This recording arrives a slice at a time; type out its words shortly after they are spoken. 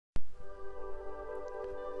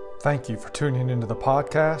Thank you for tuning into the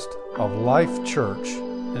podcast of Life Church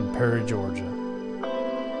in Perry, Georgia.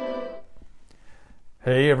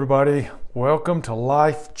 Hey everybody, welcome to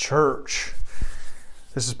Life Church.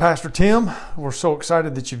 This is Pastor Tim. We're so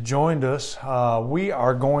excited that you've joined us. We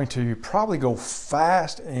are going to probably go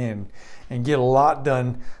fast and get a lot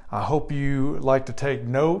done. I hope you like to take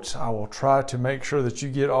notes. I will try to make sure that you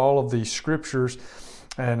get all of these scriptures.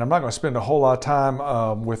 And I'm not going to spend a whole lot of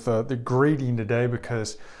time with the greeting today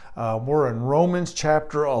because we're in Romans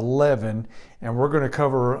chapter 11, and we're going to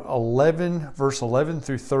cover verse 11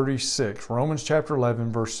 through 36. Romans chapter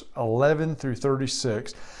 11, verse 11 through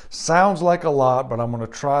 36. Sounds like a lot, but I'm going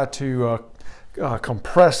to try to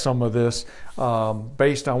compress some of this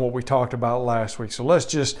based on what we talked about last week. So let's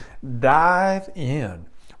just dive in.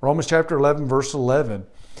 Romans chapter 11, verse 11.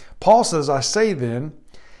 Paul says, I say then,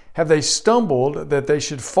 have they stumbled that they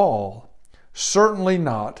should fall? Certainly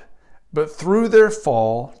not. But through their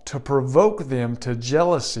fall, to provoke them to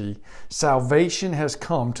jealousy, salvation has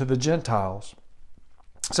come to the Gentiles.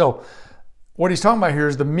 So, what he's talking about here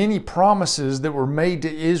is the many promises that were made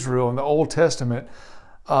to Israel in the Old Testament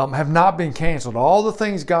have not been canceled. All the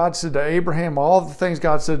things God said to Abraham, all the things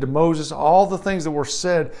God said to Moses, all the things that were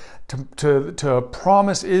said to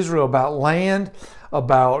promise Israel about land,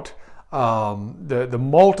 about the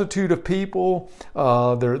multitude of people,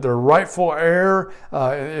 their rightful heir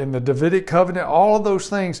in the Davidic covenant, all of those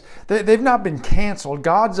things, they've not been canceled.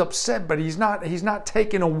 God's upset, but He's not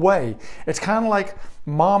taken away. It's kind of like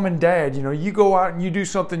mom and dad. You know, you go out and you do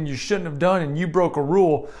something you shouldn't have done and you broke a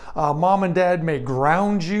rule. Mom and dad may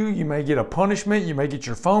ground you. You may get a punishment. You may get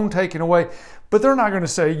your phone taken away. But they're not going to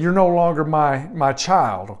say you're no longer my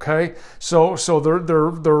child. Okay, so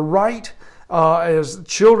they're right. As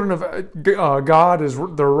children of God, as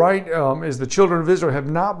the right as the children of Israel have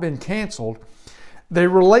not been canceled. They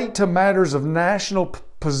relate to matters of national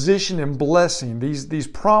position and blessing. These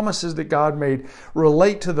promises that God made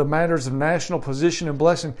relate to the matters of national position and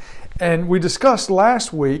blessing. And we discussed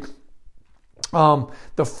last week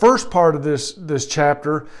the first part of this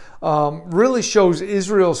chapter really shows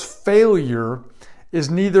Israel's failure is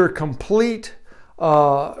neither complete,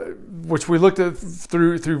 which we looked at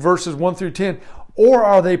through verses 1 through 10, or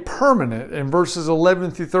are they permanent in verses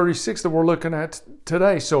 11 through 36 that we're looking at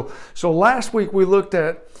today. So last week we looked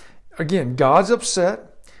at, again, God's upset.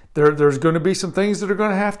 There's going to be some things that are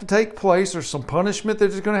going to have to take place. There's some punishment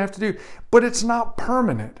that He's going to have to do, but it's not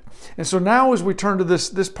permanent. And so now as we turn to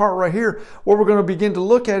this part right here, what we're going to begin to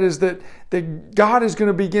look at is that God is going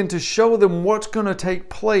to begin to show them what's going to take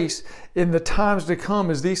place in the times to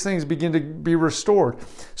come as these things begin to be restored.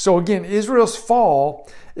 So again, Israel's fall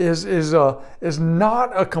is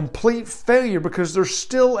not a complete failure because there's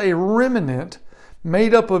still a remnant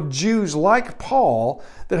made up of Jews like Paul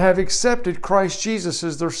that have accepted Christ Jesus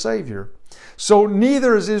as their Savior. So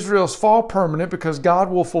neither is Israel's fall permanent because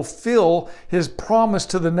God will fulfill His promise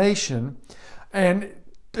to the nation. And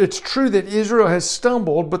it's true that Israel has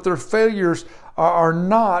stumbled, but their failures are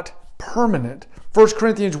not permanent. 1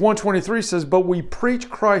 Corinthians 1:23 says, but we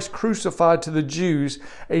preach Christ crucified to the Jews,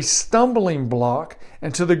 a stumbling block,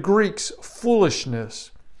 and to the Greeks,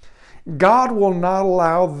 foolishness. God will not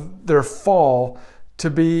allow their fall to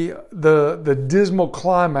be the dismal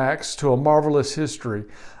climax to a marvelous history.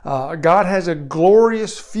 God has a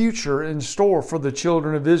glorious future in store for the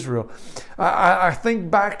children of Israel. I think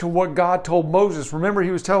back to what God told Moses. Remember,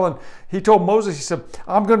 He told Moses, He said,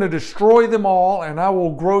 I'm going to destroy them all and I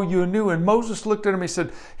will grow you anew. And Moses looked at him,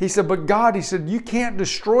 he said, but God, He said, you can't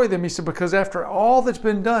destroy them. He said, because after all that's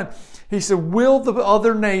been done, He said, will the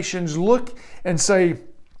other nations look and say,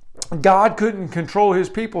 God couldn't control His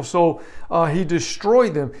people, so He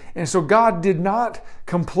destroyed them. And so God did not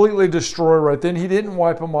completely destroy right then. He didn't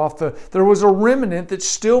wipe them off. There was a remnant that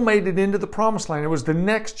still made it into the promised land. It was the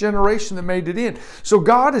next generation that made it in. So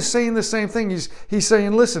God is saying the same thing. He's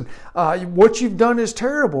saying, listen, what you've done is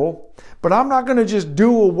terrible, but I'm not going to just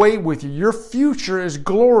do away with you. Your future is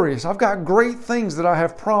glorious. I've got great things that I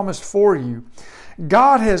have promised for you.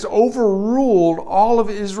 God has overruled all of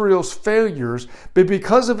Israel's failures, but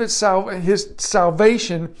because of His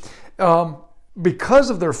salvation, because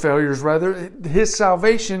of their failures, rather, His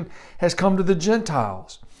salvation has come to the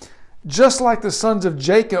Gentiles. Just like the sons of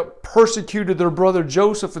Jacob persecuted their brother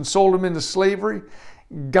Joseph and sold him into slavery,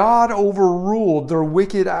 God overruled their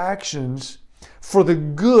wicked actions for the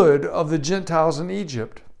good of the Gentiles in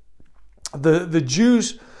Egypt. The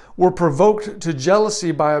Jews were provoked to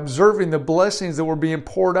jealousy by observing the blessings that were being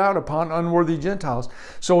poured out upon unworthy Gentiles.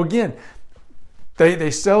 So again,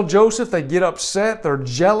 They sell Joseph, they get upset, they're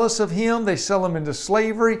jealous of him, they sell him into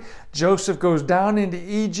slavery. Joseph goes down into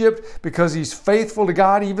Egypt because he's faithful to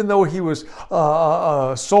God, even though he was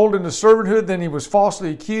sold into servanthood, then he was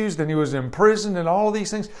falsely accused, then he was imprisoned and all of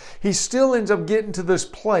these things. He still ends up getting to this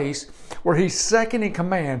place where he's second in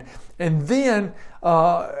command. And then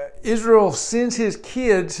Israel sends his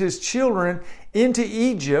kids, his children, into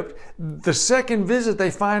Egypt. The second visit, they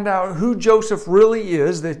find out who Joseph really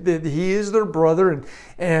is, that he is their brother.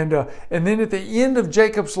 And then at the end of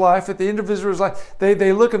Jacob's life, at the end of Israel's life,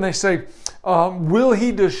 they look and they say, will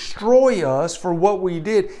he destroy us for what we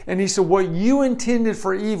did? And he said, what you intended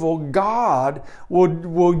for evil, God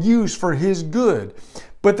will use for his good.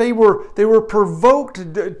 But they were provoked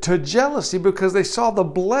to jealousy because they saw the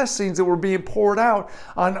blessings that were being poured out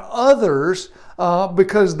on others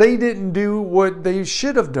because they didn't do what they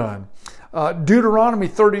should have done. Deuteronomy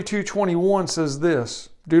 32:21 says this.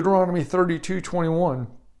 Deuteronomy 32:21.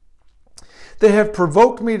 They have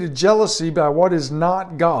provoked me to jealousy by what is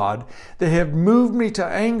not God. They have moved me to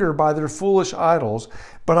anger by their foolish idols.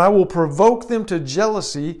 But I will provoke them to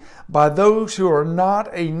jealousy by those who are not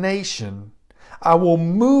a nation. I will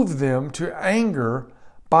move them to anger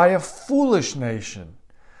by a foolish nation.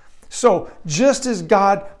 So just as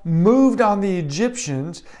God moved on the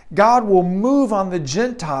Egyptians, God will move on the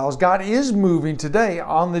Gentiles. God is moving today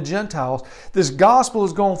on the Gentiles. This gospel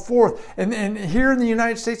is going forth. And here in the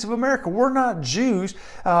United States of America, we're not Jews.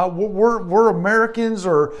 We're Americans,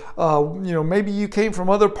 or maybe you came from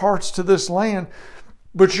other parts to this land.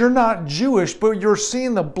 But you're not Jewish, but you're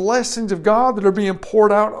seeing the blessings of God that are being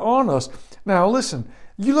poured out on us. Now listen,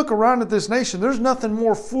 you look around at this nation, there's nothing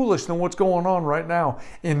more foolish than what's going on right now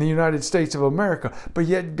in the United States of America. But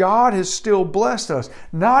yet God has still blessed us,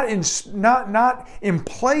 not in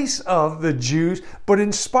place of the Jews, but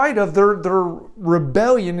in spite of their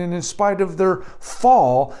rebellion and in spite of their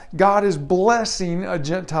fall, God is blessing a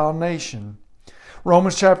Gentile nation.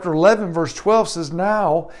 Romans chapter 11 verse 12 says,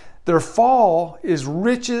 now their fall is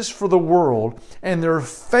riches for the world, and their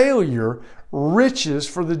failure riches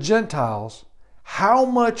for the Gentiles. How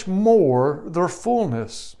much more their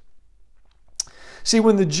fullness? See,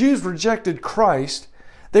 when the Jews rejected Christ,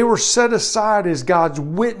 they were set aside as God's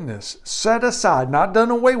witness. Set aside, not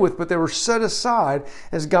done away with, but they were set aside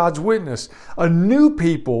as God's witness. A new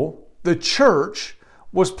people, the church,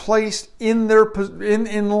 was placed in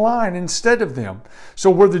line instead of them. So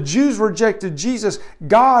where the Jews rejected Jesus,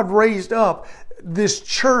 God raised up this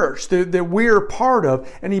church that we're part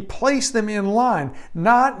of, and he placed them in line,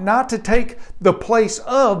 not to take the place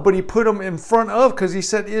of, but he put them in front of, because he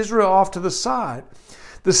set Israel off to the side.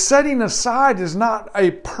 The setting aside is not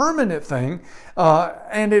a permanent thing,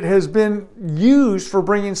 and it has been used for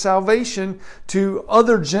bringing salvation to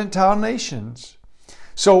other Gentile nations.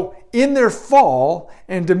 So in their fall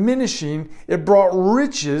and diminishing, it brought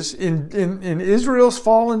riches in Israel's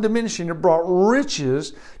fall and diminishing, it brought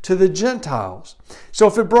riches to the Gentiles. So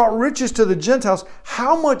if it brought riches to the Gentiles,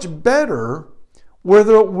 how much better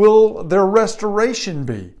will their restoration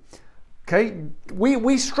be? Okay,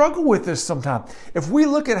 we struggle with this sometimes. If we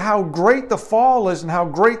look at how great the fall is and how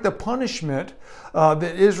great the punishment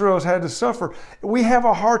that Israel has had to suffer, we have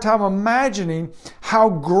a hard time imagining how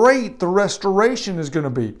great the restoration is going to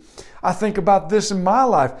be. I think about this in my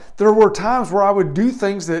life. There were times where I would do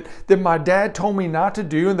things that my dad told me not to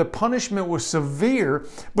do, and the punishment was severe.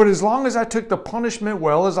 But as long as I took the punishment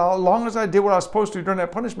well, as long as I did what I was supposed to during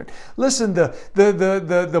that punishment, listen,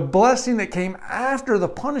 the blessing that came after the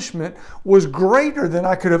punishment was greater than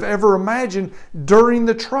I could have ever imagined during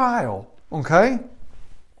the trial. Okay?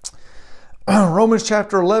 Romans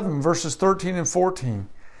chapter 11, verses 13 and 14.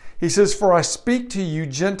 He says, for I speak to you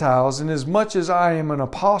Gentiles, inasmuch as I am an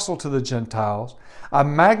apostle to the Gentiles, I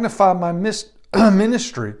magnify my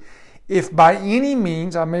ministry, if by any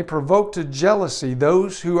means I may provoke to jealousy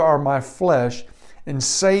those who are my flesh and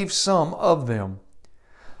save some of them.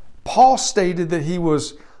 Paul stated that he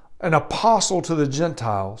was an apostle to the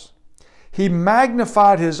Gentiles. He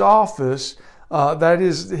magnified his office, that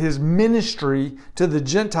is his ministry to the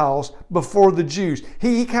Gentiles before the Jews.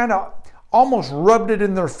 He kind of almost rubbed it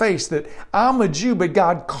in their face that I'm a Jew, but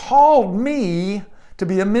God called me to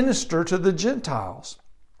be a minister to the Gentiles.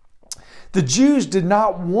 The Jews did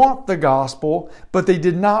not want the gospel, but they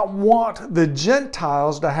did not want the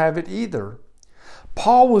Gentiles to have it either.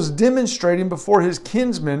 Paul was demonstrating before his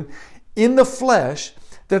kinsmen in the flesh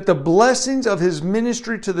that the blessings of his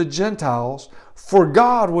ministry to the Gentiles, for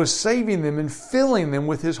God was saving them and filling them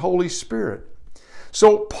with his Holy Spirit.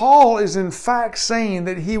 So Paul is in fact saying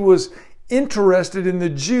that he was interested in the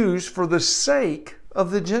Jews for the sake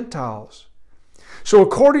of the Gentiles. So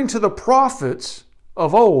according to the prophets,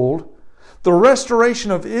 of old, the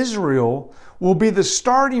restoration of Israel will be the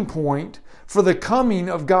starting point for the coming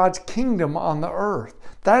of God's kingdom on the earth.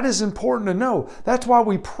 That is important to know. That's why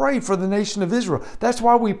we pray for the nation of Israel. That's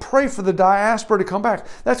why we pray for the diaspora to come back.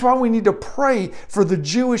 That's why we need to pray for the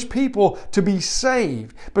Jewish people to be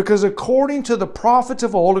saved. Because according to the prophets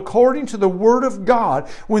of old, according to the Word of God,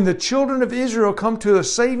 when the children of Israel come to a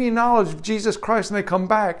saving knowledge of Jesus Christ and they come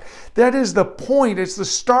back, that is the point, it's the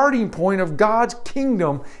starting point of God's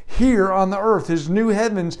kingdom here on the earth, His new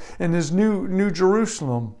heavens and His new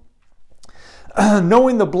Jerusalem.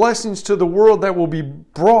 Knowing the blessings to the world that will be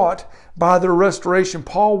brought by their restoration,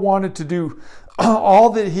 Paul wanted to do all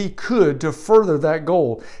that he could to further that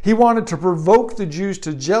goal. He wanted to provoke the Jews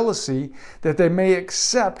to jealousy that they may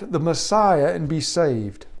accept the Messiah and be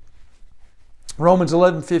saved. Romans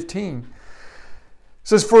 11:15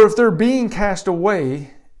 says, "For if their being cast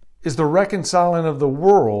away is the reconciling of the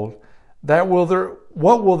world,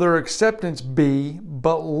 what will their acceptance be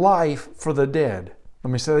but life for the dead?" Let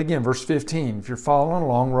me say that again, verse 15. If you're following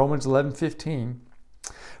along, Romans 11:15.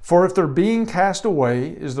 "For if their being cast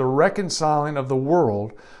away is the reconciling of the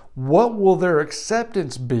world, what will their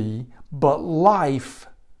acceptance be but life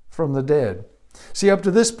from the dead?" See, up to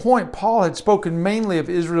this point, Paul had spoken mainly of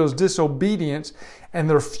Israel's disobedience and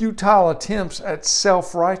their futile attempts at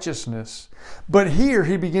self-righteousness. But here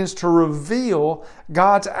he begins to reveal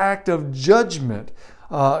God's act of judgment.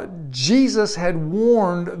 Jesus had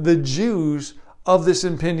warned the Jews of this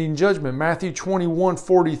impending judgment. Matthew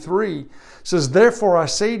 21:43 says, "Therefore I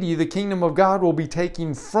say to you, the kingdom of God will be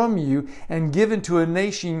taken from you and given to a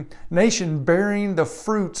nation bearing the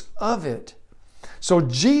fruits of it." So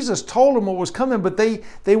Jesus told them what was coming, but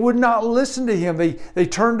they would not listen to Him. They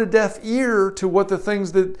turned a deaf ear to what the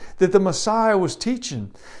things that the Messiah was teaching.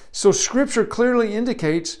 So Scripture clearly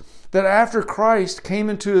indicates that after Christ came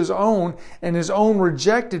into His own and His own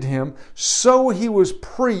rejected Him, so He was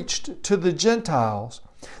preached to the Gentiles.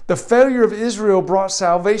 The failure of Israel brought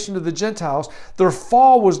salvation to the Gentiles. Their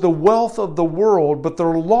fall was the wealth of the world, but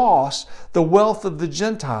their loss, the wealth of the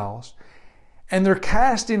Gentiles. And their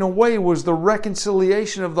casting away was the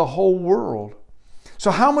reconciliation of the whole world.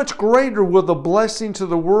 So how much greater will the blessing to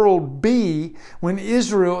the world be when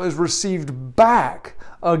Israel is received back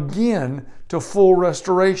again to full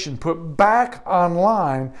restoration, put back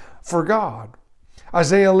online for God?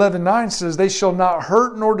 Isaiah 11:9 says, "They shall not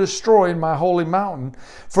hurt nor destroy in my holy mountain,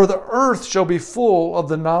 for the earth shall be full of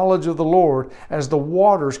the knowledge of the Lord as the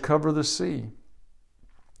waters cover the sea."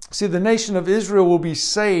 See, the nation of Israel will be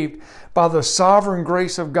saved by the sovereign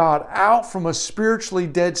grace of God out from a spiritually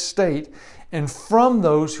dead state and from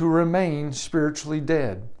those who remain spiritually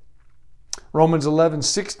dead. Romans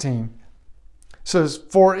 11:16 says,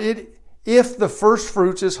 "For if the first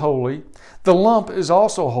fruits is holy, the lump is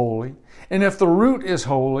also holy, and if the root is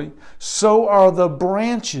holy, so are the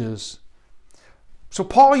branches." So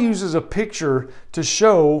Paul uses a picture to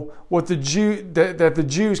show what that the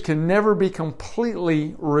Jews can never be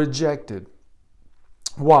completely rejected.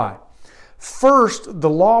 Why? First, the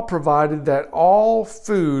law provided that all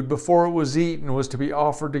food before it was eaten was to be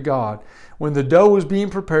offered to God. When the dough was being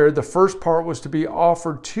prepared, the first part was to be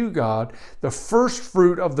offered to God. The first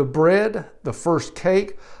fruit of the bread, the first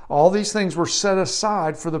cake, all these things were set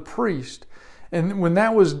aside for the priest. And when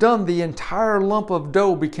that was done, the entire lump of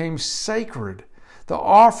dough became sacred. The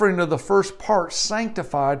offering of the first part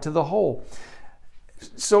sanctified to the whole.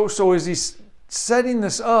 So as he's setting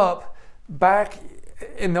this up back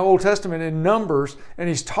in the Old Testament in Numbers, and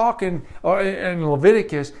he's talking in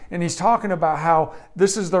Leviticus, and he's talking about how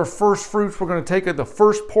this is their first fruits. We're going to take the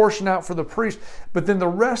first portion out for the priest, but then the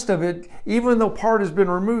rest of it, even though part has been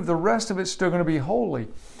removed, the rest of it's still going to be holy.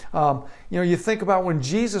 You think about when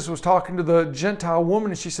Jesus was talking to the Gentile woman,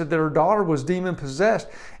 and she said that her daughter was demon possessed,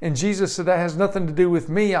 and Jesus said, "That has nothing to do with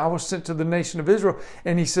me. I was sent to the nation of Israel."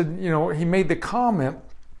 And he said, he made the comment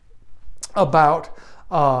about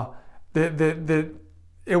that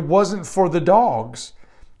it wasn't for the dogs.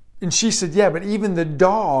 And she said, "Yeah, but even the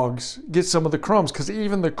dogs get some of the crumbs, because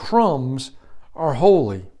even the crumbs are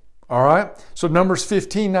holy." All right? So Numbers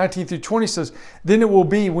 15:19 through 20 says, "Then it will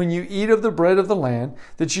be when you eat of the bread of the land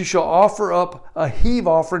that you shall offer up a heave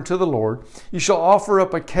offering to the Lord. You shall offer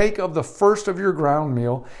up a cake of the first of your ground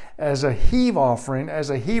meal as a heave offering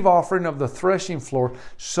of the threshing floor,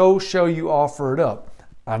 so shall you offer it up."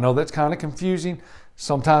 I know that's kind of confusing.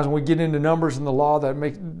 Sometimes when we get into Numbers and the law, that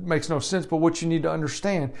makes no sense. But what you need to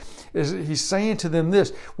understand is he's saying to them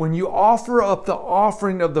this: when you offer up the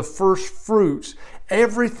offering of the first fruits,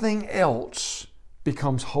 everything else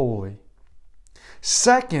becomes holy.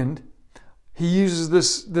 Second, he uses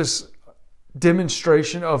this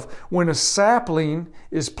demonstration of when a sapling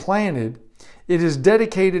is planted, it is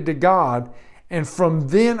dedicated to God, and from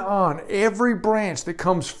then on, every branch that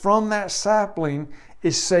comes from that sapling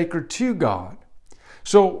is sacred to God.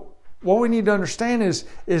 So what we need to understand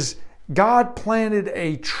is God planted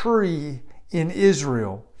a tree in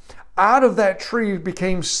Israel. Out of that tree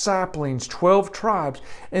became saplings, 12 tribes.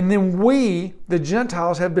 And then we, the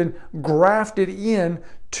Gentiles, have been grafted in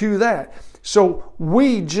to that. So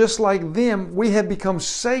we, just like them, we have become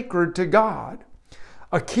sacred to God.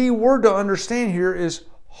 A key word to understand here is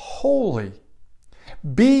holy.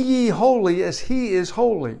 Be ye holy as He is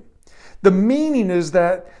holy. The meaning is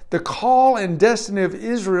that the call and destiny of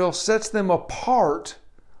Israel sets them apart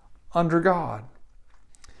under God.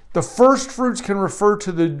 The first fruits can refer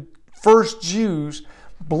to the first Jews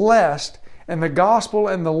blessed, and the gospel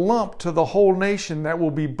and the lump to the whole nation that will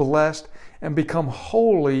be blessed and become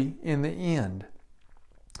holy in the end.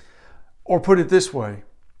 Or put it this way,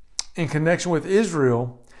 in connection with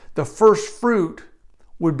Israel, the first fruit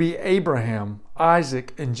would be Abraham,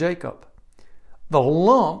 Isaac, and Jacob. The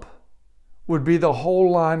lump would be the whole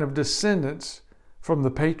line of descendants from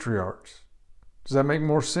the patriarchs. Does that make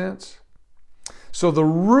more sense? So the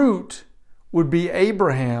root would be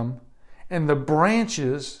Abraham, and the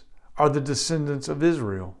branches are the descendants of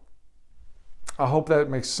Israel. I hope that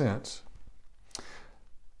makes sense.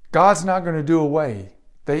 God's not going to do away.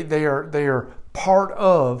 They are part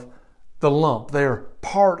of the lump. They are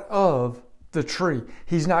part of the tree.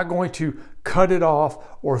 He's not going to cut it off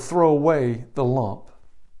or throw away the lump.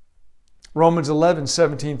 Romans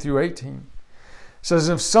 11:17 through 18 says,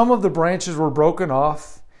 if some of the branches were broken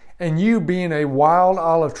off, and you, being a wild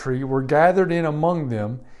olive tree, were gathered in among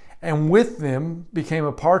them, and with them became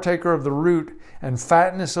a partaker of the root and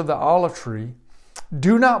fatness of the olive tree,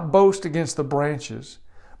 do not boast against the branches.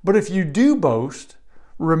 But if you do boast,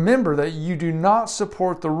 remember that you do not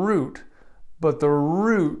support the root, but the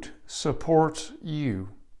root supports you.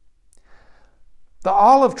 The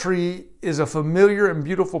olive tree is a familiar and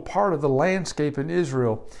beautiful part of the landscape in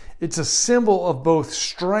Israel. It's a symbol of both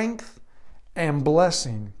strength and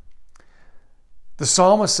blessing. The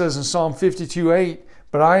psalmist says in Psalm 52:8,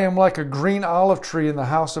 but I am like a green olive tree in the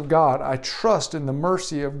house of God. I trust in the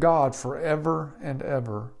mercy of God forever and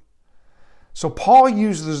ever. So Paul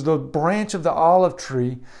uses the branch of the olive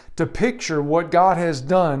tree to picture what God has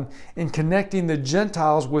done in connecting the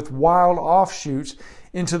Gentiles with wild offshoots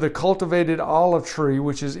into the cultivated olive tree,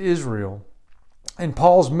 which is Israel. In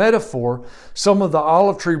Paul's metaphor, some of the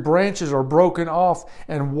olive tree branches are broken off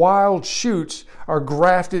and wild shoots are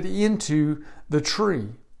grafted into the tree.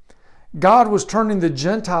 God was turning the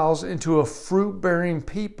Gentiles into a fruit-bearing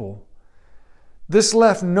people. This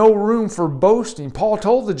left no room for boasting. Paul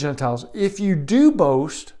told the Gentiles, if you do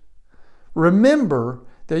boast, remember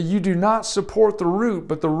that you do not support the root,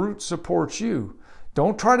 but the root supports you.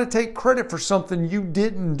 Don't try to take credit for something you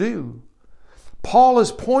didn't do. Paul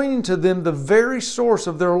is pointing to them the very source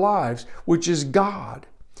of their lives, which is God.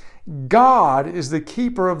 God is the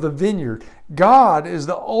keeper of the vineyard. God is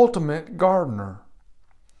the ultimate gardener.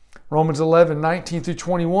 Romans 11:19 through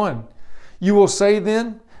 21. You will say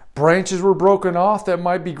then, branches were broken off that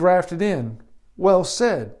might be grafted in. Well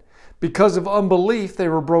said. Because of unbelief they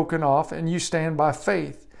were broken off, and you stand by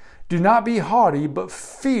faith. Do not be haughty, but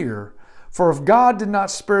fear. For if God did not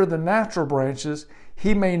spare the natural branches,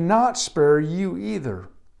 He may not spare you either.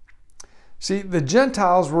 See, the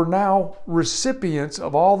Gentiles were now recipients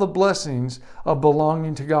of all the blessings of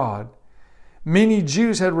belonging to God. Many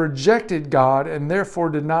Jews had rejected God and therefore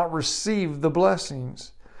did not receive the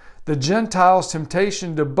blessings. The Gentiles'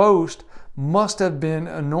 temptation to boast must have been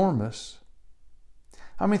enormous.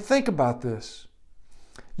 I mean, think about this.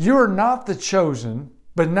 You are not the chosen,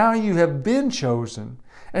 but now you have been chosen,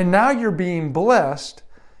 and now you're being blessed,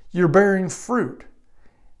 you're bearing fruit.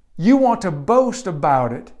 You want to boast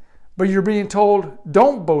about it, but you're being told,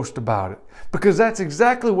 don't boast about it. Because that's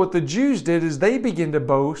exactly what the Jews did, is they began to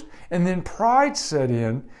boast, and then pride set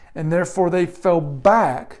in, and therefore they fell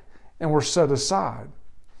back and were set aside.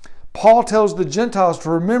 Paul tells the Gentiles to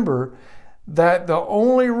remember that the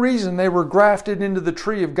only reason they were grafted into the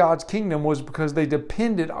tree of God's kingdom was because they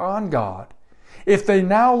depended on God. If they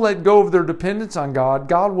now let go of their dependence on God,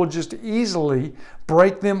 God will just easily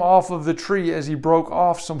break them off of the tree as He broke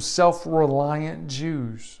off some self-reliant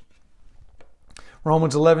Jews.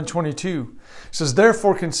 Romans 11:22 says,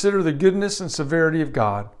 therefore consider the goodness and severity of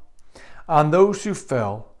God on those who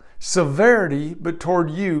fell, severity, but toward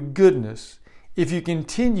you goodness, if you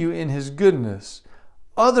continue in His goodness.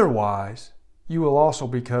 Otherwise, you will also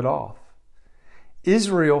be cut off.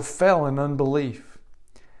 Israel fell in unbelief.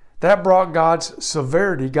 That brought God's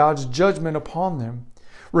severity, God's judgment upon them.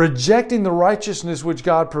 Rejecting the righteousness which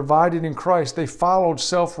God provided in Christ, they followed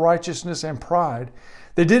self-righteousness and pride.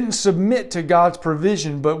 They didn't submit to God's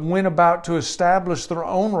provision, but went about to establish their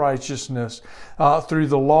own righteousness through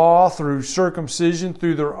the law, through circumcision,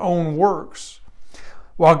 through their own works.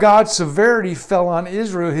 While God's severity fell on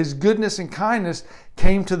Israel, His goodness and kindness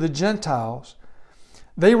came to the Gentiles.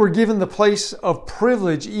 They were given the place of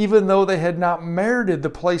privilege even though they had not merited the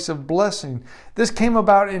place of blessing. This came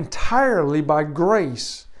about entirely by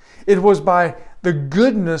grace. It was by the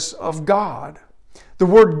goodness of God. The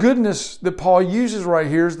word goodness that Paul uses right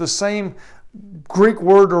here is the same Greek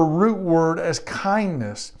word or root word as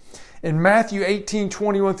kindness. In Matthew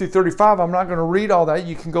 18:21 through 35, I'm not going to read all that.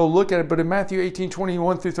 You can go look at it. But in Matthew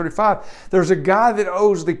 18:21 through 35, there's a guy that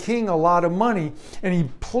owes the king a lot of money, and he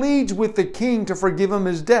pleads with the king to forgive him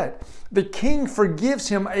his debt. The king forgives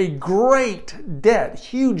him a great debt,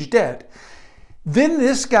 huge debt. Then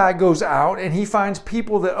this guy goes out and he finds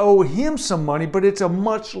people that owe him some money, but it's a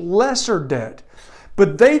much lesser debt.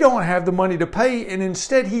 But they don't have the money to pay, and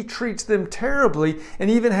instead he treats them terribly and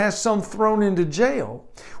even has some thrown into jail.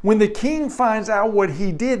 When the king finds out what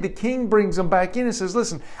he did, the king brings them back in and says,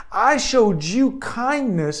 listen, I showed you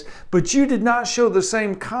kindness, but you did not show the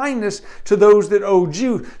same kindness to those that owed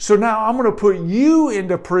you. So now I'm going to put you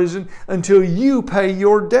into prison until you pay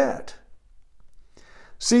your debt.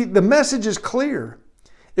 See, the message is clear.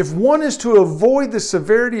 If one is to avoid the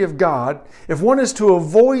severity of God, if one is to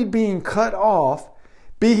avoid being cut off,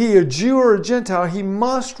 be he a Jew or a Gentile, he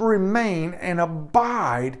must remain and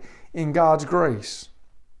abide in God's grace.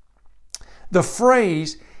 The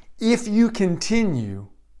phrase, if you continue,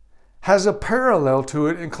 has a parallel to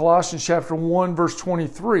it in Colossians chapter 1, verse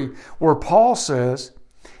 23, where Paul says,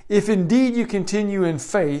 if indeed you continue in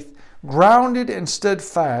faith, grounded and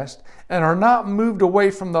steadfast, and are not moved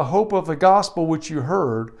away from the hope of the gospel which you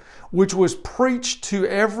heard, which was preached to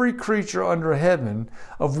every creature under heaven,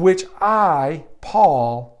 of which I,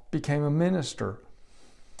 Paul, became a minister.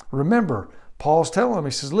 Remember, Paul's telling him,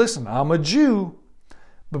 he says, listen, I'm a Jew,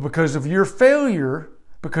 but because of your failure,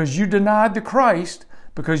 because you denied the Christ,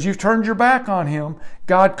 because you've turned your back on Him,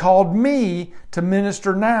 God called me to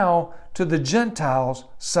minister now to the Gentiles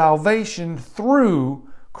salvation through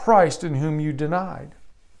Christ in whom you denied.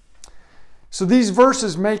 So these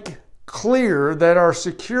verses make clear that our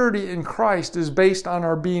security in Christ is based on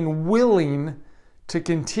our being willing to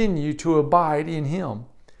continue to abide in Him.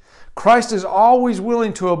 Christ is always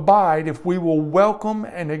willing to abide if we will welcome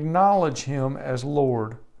and acknowledge Him as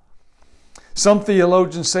Lord. Some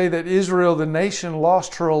theologians say that Israel, the nation,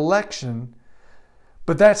 lost her election,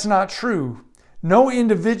 but that's not true. No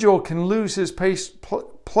individual can lose his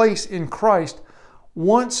place in Christ.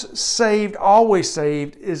 Once saved, always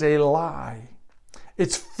saved is a lie.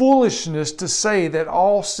 It's foolishness to say that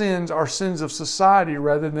all sins are sins of society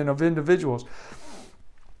rather than of individuals.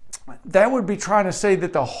 That would be trying to say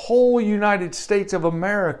that the whole United States of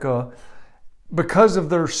America, because of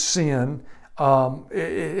their sin,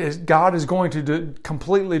 God is going to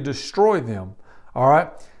completely destroy them. All right?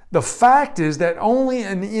 The fact is that only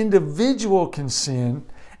an individual can sin,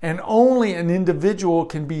 and only an individual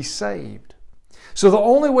can be saved. So the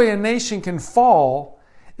only way a nation can fall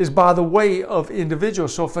is by the way of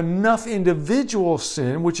individuals. So if enough individuals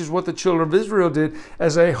sin, which is what the children of Israel did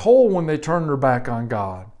as a whole when they turned their back on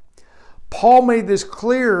God. Paul made this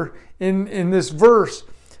clear in this verse,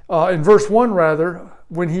 in verse 1 rather,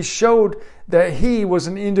 when he showed that he was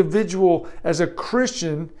an individual as a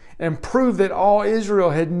Christian and proved that all Israel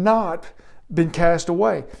had not been cast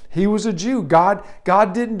away. He was a Jew. God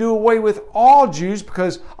didn't do away with all Jews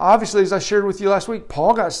because obviously, as I shared with you last week,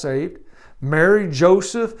 Paul got saved. Mary,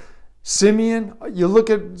 Joseph, Simeon, you look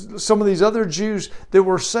at some of these other Jews that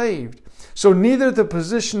were saved. So neither the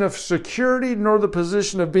position of security nor the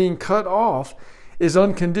position of being cut off is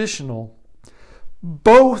unconditional.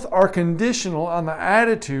 Both are conditional on the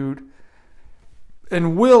attitude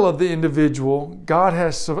and will of the individual. God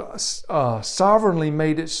has sovereignly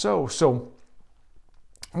made it so. So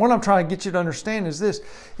what I'm trying to get you to understand is this.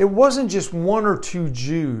 It wasn't just one or two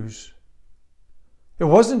Jews. It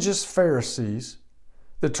wasn't just Pharisees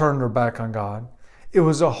that turned their back on God. It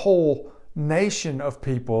was a whole nation of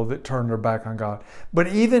people that turned their back on God. But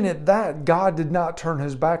even at that, God did not turn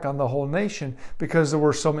His back on the whole nation because there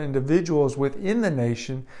were some individuals within the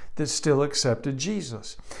nation that still accepted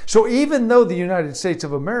Jesus. So even though the United States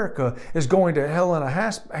of America is going to hell in a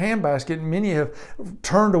handbasket, and many have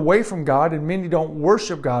turned away from God and many don't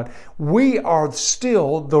worship God, we are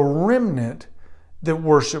still the remnant that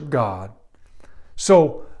worship God.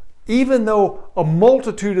 So Even though a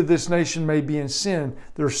multitude of this nation may be in sin,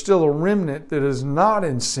 there's still a remnant that is not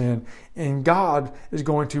in sin, and God is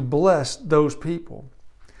going to bless those people.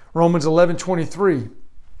 Romans 11:23.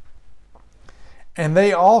 And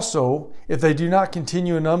they also, if they do not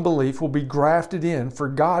continue in unbelief, will be grafted in, for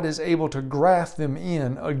God is able to graft them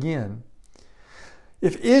in again.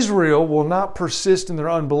 If Israel will not persist in their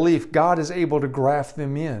unbelief, God is able to graft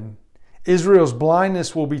them in. Israel's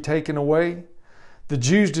blindness will be taken away. The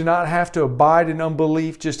Jews do not have to abide in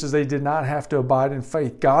unbelief, just as they did not have to abide in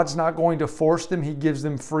faith. God's not going to force them. He gives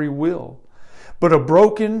them free will. But a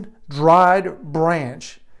broken, dried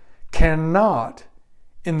branch cannot,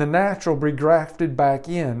 in the natural, be grafted back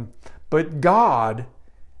in. But God,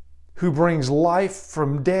 who brings life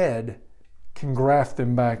from dead, can graft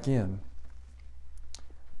them back in.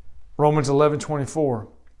 Romans 11:24.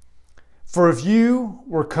 For if you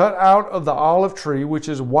were cut out of the olive tree, which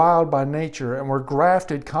is wild by nature, and were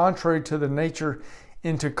grafted contrary to the nature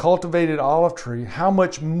into cultivated olive tree, how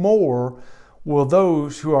much more will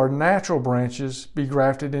those who are natural branches be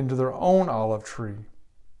grafted into their own olive tree?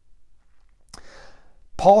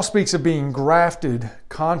 Paul speaks of being grafted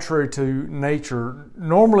contrary to nature.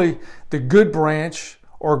 Normally, the good branch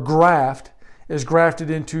or graft is grafted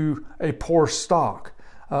into a poor stalk.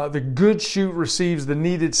 The good shoot receives the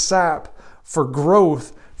needed sap for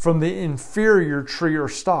growth from the inferior tree or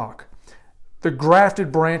stalk. The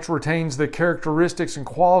grafted branch retains the characteristics and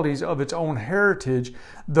qualities of its own heritage,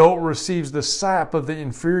 though it receives the sap of the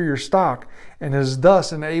inferior stalk and is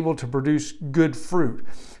thus enabled to produce good fruit.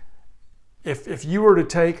 If you were to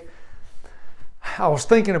take, I was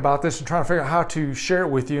thinking about this and trying to figure out how to share it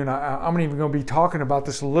with you, and I'm even going to be talking about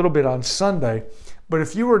this a little bit on Sunday, but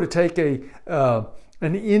if you were to take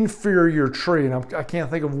an inferior tree, and I can't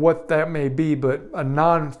think of what that may be, but a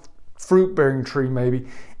non-fruit bearing tree maybe,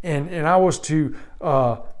 and I was to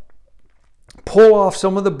pull off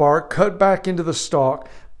some of the bark, cut back into the stalk,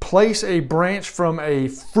 place a branch from a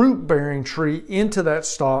fruit bearing tree into that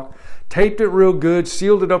stalk, taped it real good,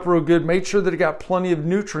 sealed it up real good, made sure that it got plenty of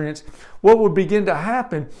nutrients, what would begin to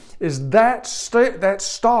happen is that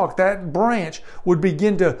stalk, that branch would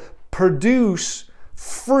begin to produce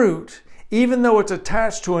fruit, even though it's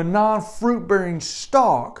attached to a non-fruit bearing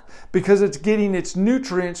stalk, because it's getting its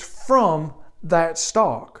nutrients from that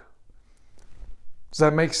stalk. Does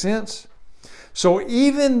that make sense? So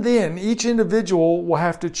even then, each individual will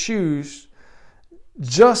have to choose,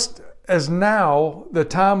 just as now, the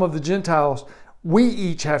time of the Gentiles, we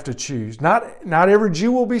each have to choose. Not every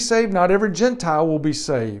Jew will be saved, not every Gentile will be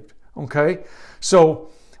saved. Okay? So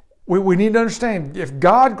we need to understand, if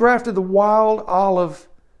God grafted the wild olive,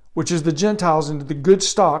 which is the Gentiles, into the good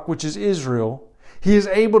stock, which is Israel, He is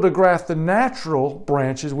able to graft the natural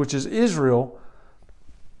branches, which is Israel,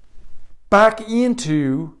 back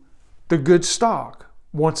into the good stock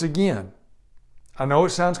once again. I know it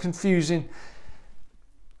sounds confusing.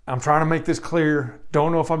 I'm trying to make this clear.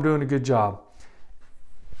 Don't know if I'm doing a good job.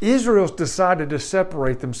 Israel's decided to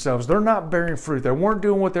separate themselves. They're not bearing fruit. They weren't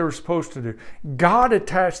doing what they were supposed to do. God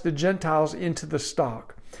attached the Gentiles into the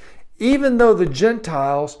stock. Even though the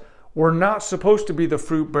Gentiles were not supposed to be the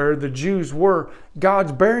fruit bearer, the Jews were.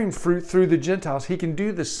 God's bearing fruit through the Gentiles. He can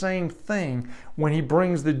do the same thing when He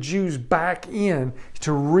brings the Jews back in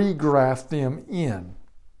to regraft them in.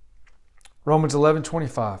 Romans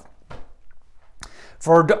 11:25.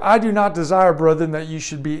 For I do not desire, brethren, that you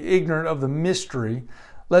should be ignorant of the mystery,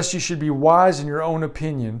 lest you should be wise in your own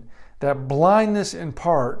opinion, that blindness in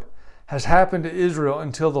part has happened to Israel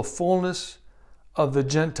until the fullness of the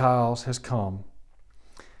Gentiles has come.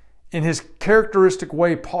 In his characteristic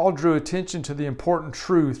way, Paul drew attention to the important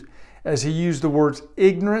truth as he used the words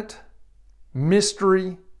ignorant,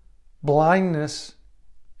 mystery, blindness,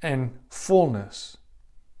 and fullness.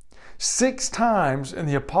 6 times in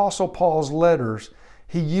the Apostle Paul's letters,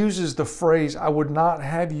 he uses the phrase, I would not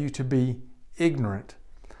have you to be ignorant.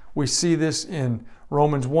 We see this in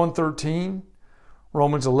Romans 1:13,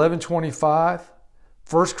 Romans 11:25,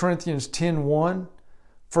 1 Corinthians 10:1,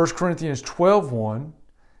 1 Corinthians 12:1,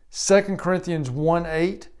 2 Corinthians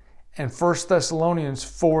 1:8, and 1 Thessalonians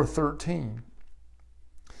 4:13.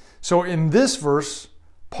 So in this verse,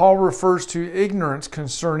 Paul refers to ignorance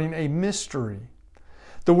concerning a mystery.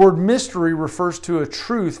 The word mystery refers to a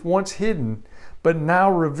truth once hidden, but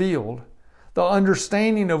now revealed, the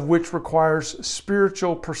understanding of which requires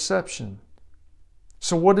spiritual perception.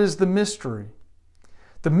 So what is the mystery?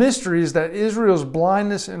 The mystery is that Israel's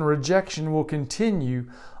blindness and rejection will continue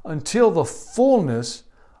until the fullness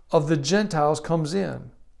of the Gentiles comes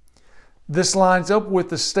in. This lines up with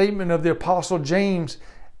the statement of the Apostle James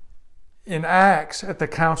in Acts at the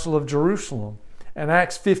Council of Jerusalem. In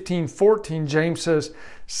Acts 15:14, James says,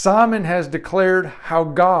 Simon has declared how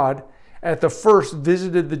God at the first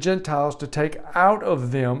visited the Gentiles to take out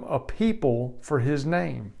of them a people for his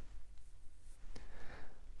name.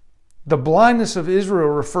 The blindness of Israel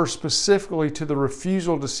refers specifically to the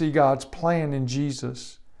refusal to see God's plan in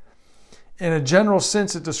Jesus. In a general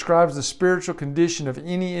sense, it describes the spiritual condition of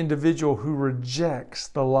any individual who rejects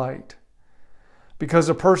the light. Because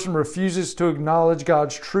a person refuses to acknowledge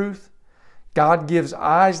God's truth, God gives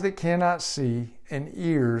eyes that cannot see and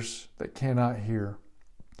ears that cannot hear.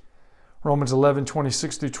 Romans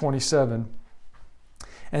 11:26-27.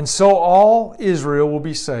 And so all Israel will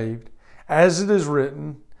be saved, as it is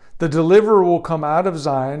written, the deliverer will come out of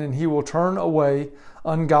Zion, and he will turn away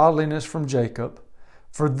ungodliness from Jacob.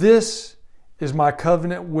 For this is my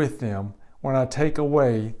covenant with them when I take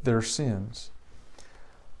away their sins.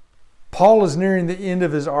 Paul is nearing the end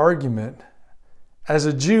of his argument. As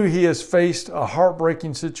a Jew, he has faced a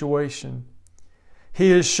heartbreaking situation.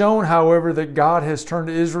 He has shown, however, that God has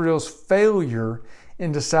turned Israel's failure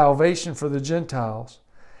into salvation for the Gentiles.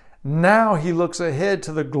 Now he looks ahead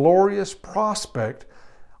to the glorious prospect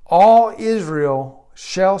all Israel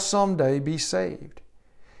shall someday be saved.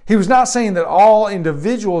 He was not saying that all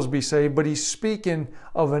individuals be saved, but he's speaking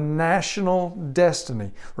of a national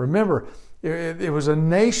destiny. Remember, it was a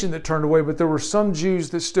nation that turned away, but there were some Jews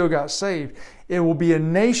that still got saved. It will be a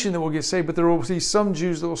nation that will get saved, but there will be some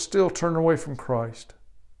Jews that will still turn away from Christ.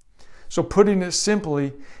 So putting it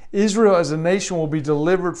simply, Israel as a nation will be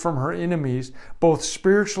delivered from her enemies, both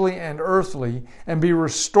spiritually and earthly, and be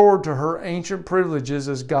restored to her ancient privileges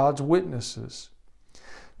as God's witnesses.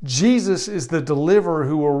 Jesus is the deliverer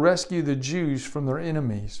who will rescue the Jews from their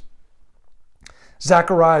enemies.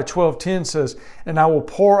 Zechariah 12:10 says, And I will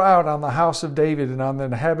pour out on the house of David and on the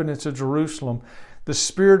inhabitants of Jerusalem the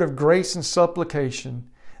spirit of grace and supplication.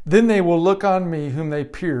 Then they will look on me whom they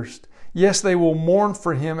pierced. Yes, they will mourn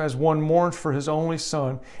for him as one mourns for his only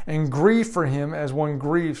son, and grieve for him as one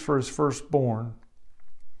grieves for his firstborn.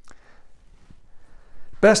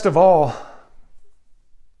 Best of all,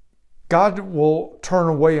 God will turn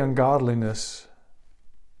away ungodliness.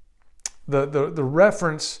 The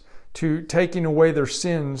reference to taking away their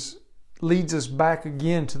sins leads us back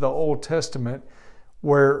again to the Old Testament,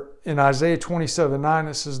 where in Isaiah 27:9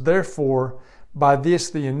 it says, Therefore, by this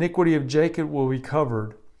the iniquity of Jacob will be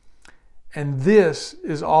covered. And this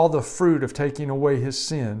is all the fruit of taking away his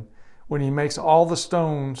sin, when he makes all the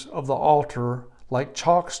stones of the altar like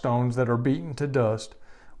chalk stones that are beaten to dust.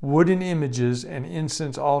 Wooden images and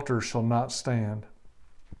incense altars shall not stand.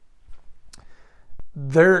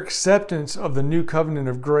 Their acceptance of the new covenant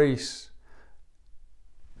of grace,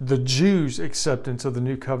 the Jews' acceptance of the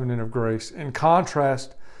new covenant of grace, in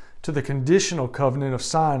contrast to the conditional covenant of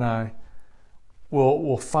Sinai,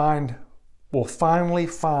 will finally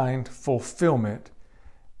find fulfillment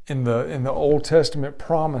in the Old Testament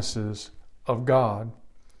promises of God.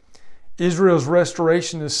 Israel's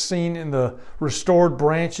restoration is seen in the restored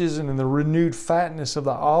branches and in the renewed fatness of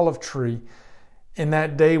the olive tree in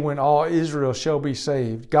that day when all Israel shall be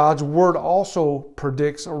saved. God's word also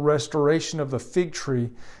predicts a restoration of the fig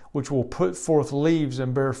tree, which will put forth leaves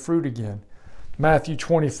and bear fruit again. Matthew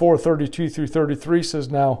 24:32-33 says,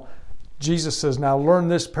 Jesus says, Now learn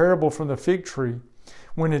this parable from the fig tree.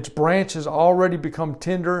 When its branch has already become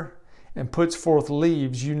tender and puts forth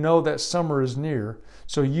leaves, you know that summer is near.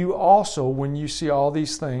 So you also, when you see all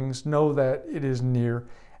these things, know that it is near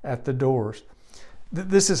at the doors.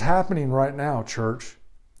 This is happening right now, church.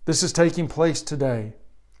 This is taking place today.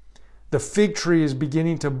 The fig tree is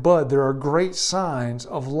beginning to bud. There are great signs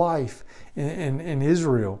of life in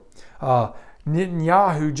Israel.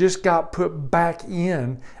 Netanyahu just got put back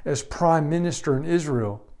in as prime minister in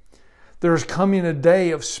Israel. There is coming a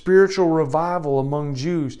day of spiritual revival among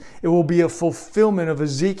Jews. It will be a fulfillment of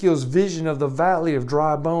Ezekiel's vision of the valley of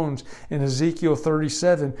dry bones in Ezekiel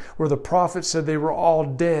 37, where the prophet said they were all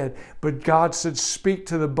dead, but God said, Speak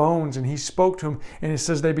to the bones, and he spoke to them, and it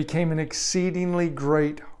says they became an exceedingly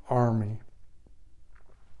great army.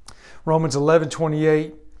 Romans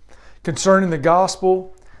 11:28, concerning the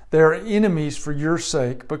gospel, they are enemies for your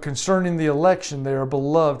sake, but concerning the election, they are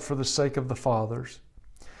beloved for the sake of the fathers.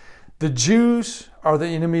 The Jews are the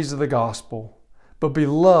enemies of the gospel, but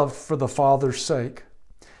beloved for the Father's sake.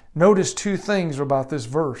 Notice two things about this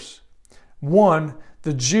verse. One,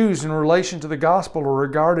 the Jews in relation to the gospel are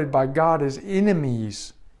regarded by God as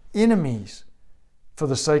enemies for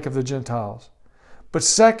the sake of the Gentiles. But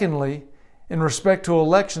secondly, in respect to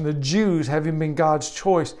election, the Jews, having been God's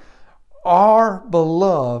choice, are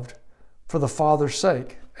beloved for the Father's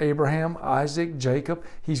sake. Abraham, Isaac, Jacob.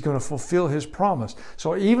 He's going to fulfill his promise.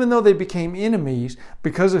 So even though they became enemies,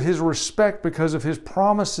 because of his respect, because of his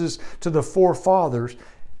promises to the forefathers,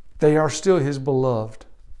 they are still his beloved.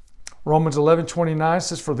 Romans 11:29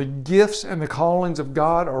 says, "For the gifts and the callings of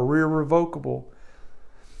God are irrevocable."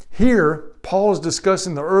 Here, Paul is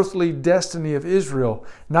discussing the earthly destiny of Israel,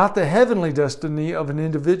 not the heavenly destiny of an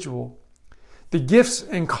individual. The gifts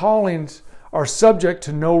and callings are subject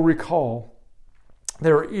to no recall.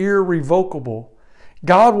 They're irrevocable.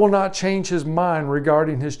 God will not change his mind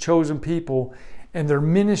regarding his chosen people and their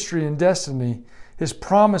ministry and destiny. His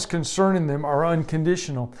promise concerning them are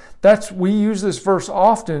unconditional. We use this verse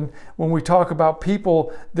often when we talk about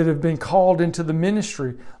people that have been called into the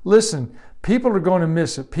ministry. Listen, people are going to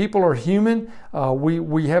miss it. People are human.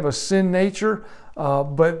 We have a sin nature.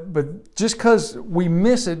 But just because we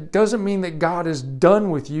miss it doesn't mean that God is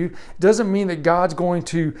done with you. Doesn't mean that God's going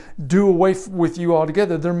to do away with you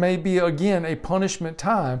altogether. There may be, again, a punishment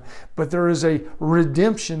time, but there is a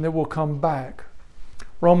redemption that will come back.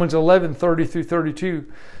 Romans 11:30-32.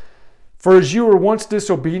 "For as you were once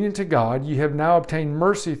disobedient to God, you have now obtained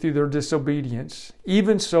mercy through their disobedience.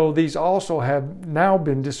 Even so, these also have now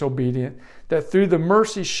been disobedient, that through the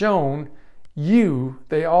mercy shown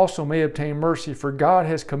they also may obtain mercy. For God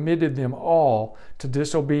has committed them all to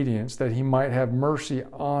disobedience, that he might have mercy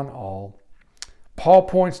on all." Paul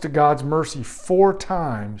points to God's mercy 4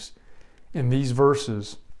 times in these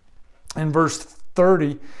verses. In verse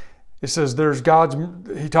 30, it says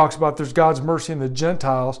he talks about there's God's mercy in the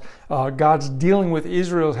Gentiles. God's dealing with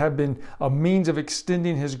Israel have been a means of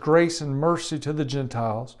extending his grace and mercy to the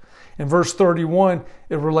Gentiles. In verse 31,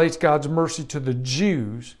 it relates God's mercy to the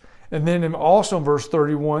Jews. And then also in verse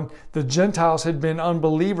 31, the Gentiles had been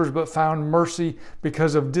unbelievers but found mercy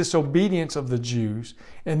because of disobedience of the Jews.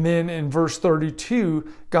 And then in verse 32,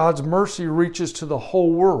 God's mercy reaches to the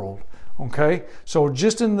whole world. Okay, so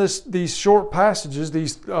just in these short passages,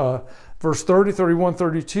 verse 30, 31,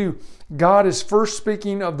 32, God is first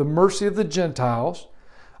speaking of the mercy of the Gentiles.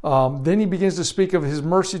 Then he begins to speak of his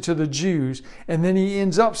mercy to the Jews. And then he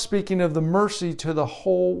ends up speaking of the mercy to the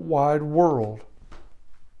whole wide world.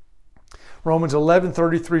 Romans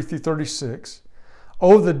 11:33-36.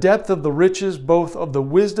 "Oh, the depth of the riches, both of the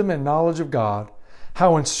wisdom and knowledge of God!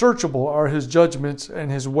 How unsearchable are his judgments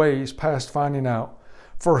and his ways past finding out!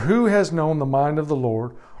 For who has known the mind of the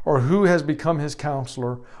Lord, or who has become his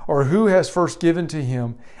counselor, or who has first given to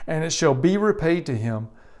him, and it shall be repaid to him?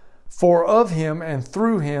 For of him and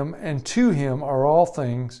through him and to him are all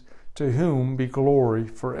things, to whom be glory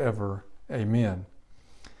forever. Amen."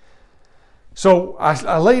 So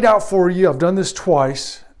I laid out for you, I've done this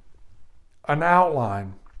twice, an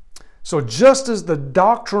outline. So just as the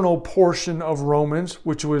doctrinal portion of Romans,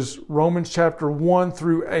 which was Romans chapter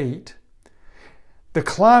 1-8, the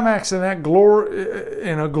climax in that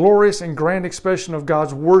in a glorious and grand expression of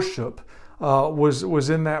God's worship was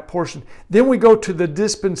in that portion. Then we go to the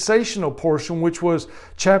dispensational portion, which was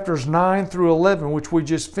chapters 9-11, which we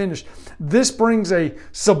just finished. This brings a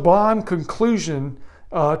sublime conclusion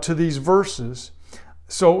to these verses.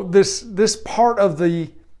 So this part of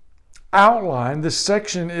the outline, this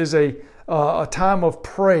section, is a time of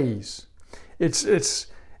praise. It's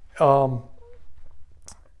a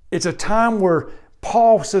time where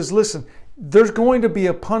Paul says, listen, there's going to be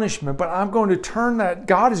a punishment, but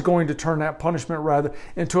God is going to turn that punishment rather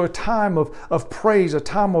into a time of praise, a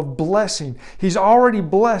time of blessing. He's already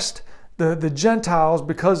blessed the Gentiles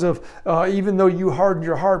because of, even though you hardened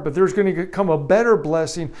your heart, but there's going to come a better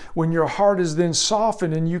blessing when your heart is then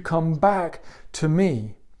softened and you come back to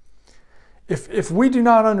me. If we do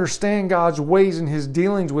not understand God's ways and his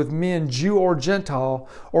dealings with men, Jew or Gentile,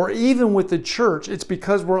 or even with the church, it's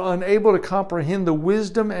because we're unable to comprehend the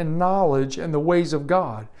wisdom and knowledge and the ways of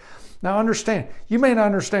God. Now understand, you may not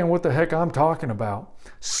understand what the heck I'm talking about.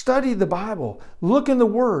 Study the Bible. Look in the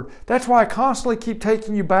Word. That's why I constantly keep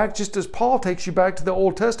taking you back, just as Paul takes you back to the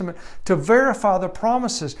Old Testament, to verify the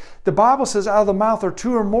promises. The Bible says, out of the mouth of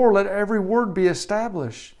 2 or more, let every word be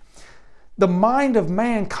established. The mind of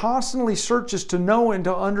man constantly searches to know and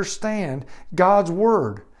to understand God's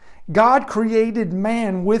Word. God created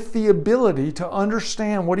man with the ability to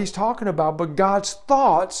understand what he's talking about, but God's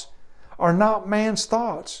thoughts are not man's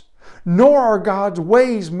thoughts, nor are God's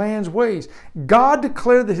ways man's ways. God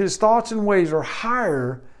declared that his thoughts and ways are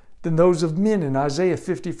higher than those of men in Isaiah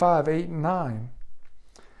 55:8-9.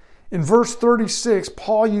 In verse 36,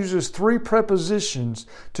 Paul uses 3 prepositions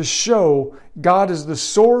to show God is the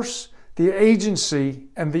source, the agency,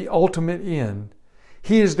 and the ultimate end.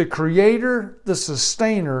 He is the creator, the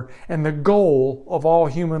sustainer, and the goal of all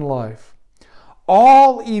human life.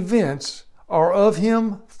 All events are of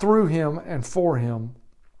Him, through Him, and for Him.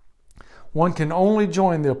 One can only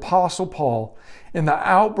join the Apostle Paul in the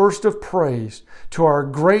outburst of praise to our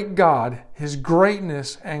great God. His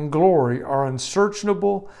greatness and glory are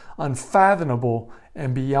unsearchable, unfathomable,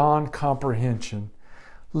 and beyond comprehension.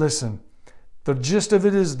 Listen, the gist of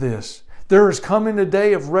it is this. There is coming a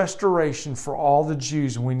day of restoration for all the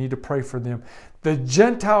Jews, and we need to pray for them. The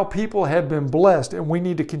Gentile people have been blessed, and we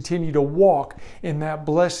need to continue to walk in that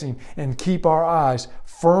blessing and keep our eyes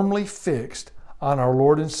firmly fixed on our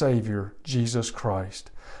Lord and Savior, Jesus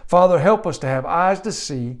Christ. Father, help us to have eyes to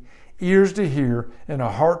see, ears to hear, and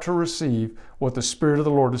a heart to receive what the Spirit of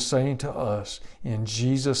the Lord is saying to us. In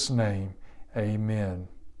Jesus' name, amen.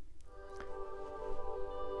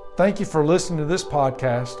 Thank you for listening to this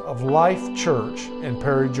podcast of Life Church in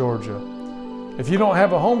Perry, Georgia. If you don't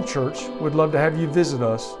have a home church, we'd love to have you visit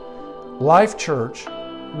us. Life Church,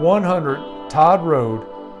 100 Todd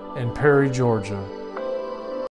Road in Perry, Georgia.